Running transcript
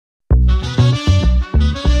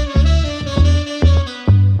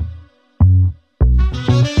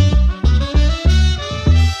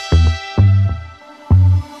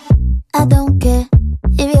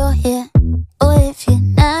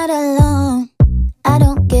I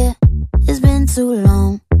don't care, it's been too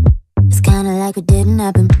long. It's kinda like it didn't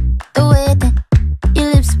happen. The way that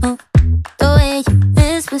your lips move, the way you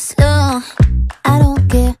whisper slow. I don't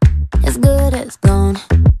care, it's good as gone.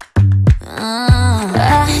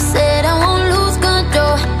 I said I won't lose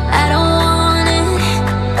control, I don't want it.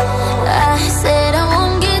 I said I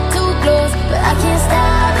won't get too close, but I can't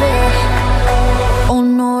stop it. Oh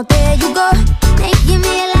no, there you go, making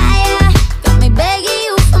me a liar. Got me begging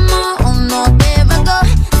you for more. Oh no, there I go,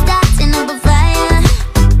 starting up a fire.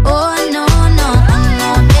 Oh no, no, oh no,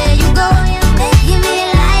 there you go, making me a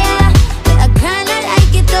liar. But I kinda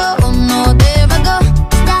like it though. Oh no, there I go,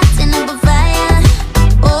 starting up a fire.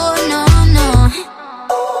 Oh no, no.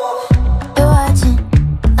 You're watching,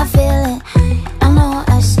 I feel it. I know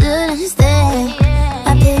I shouldn't stay.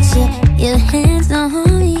 I picture your hands on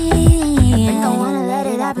me. I don't wanna let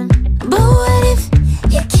it happen. But what if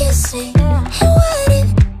you kiss me? And what if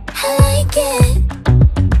I like it?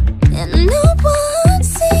 And no one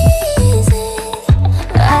sees it.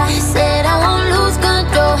 I said I won't lose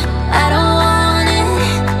control, I don't want it.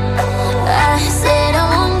 I said I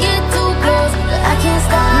won't get too close, but I can't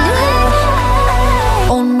stop it.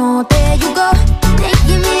 Oh no, there you go,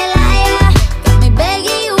 making me a liar. Got me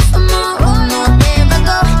begging you for more. Oh no, there I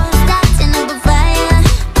go, starting up a fire.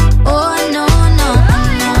 Oh no, no, oh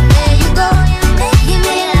no, there you go, making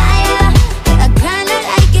me a liar. But I kinda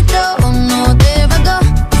like it though. Oh no, there I go,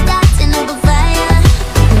 starting up a fire.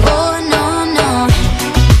 Oh no, no.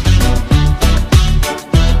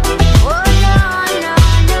 Oh no, no,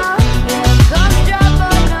 no. Here comes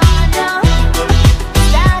trouble, no, no.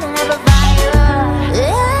 Starting up a fire.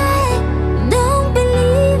 I don't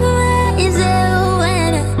believe myself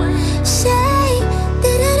when I say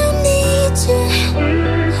that I don't need you.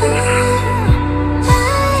 I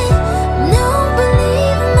don't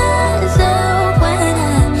believe myself when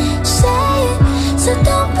I say it, so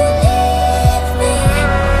don't believe me.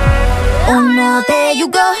 Oh no, there you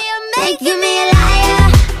go, making me a liar.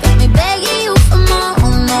 Got me begging you for more.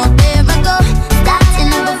 Oh no, there I go,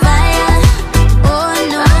 starting up a fire. Oh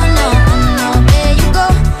no, no, oh no, there you go,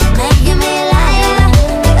 making me a liar.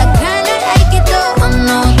 I kinda like it though. Oh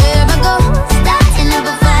no, there I go, starting up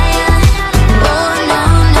a fire. Oh no,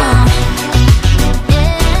 no,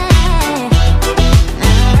 yeah,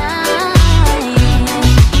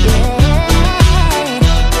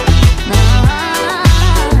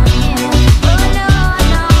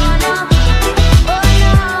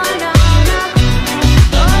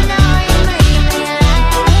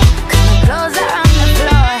 closer on the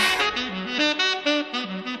floor.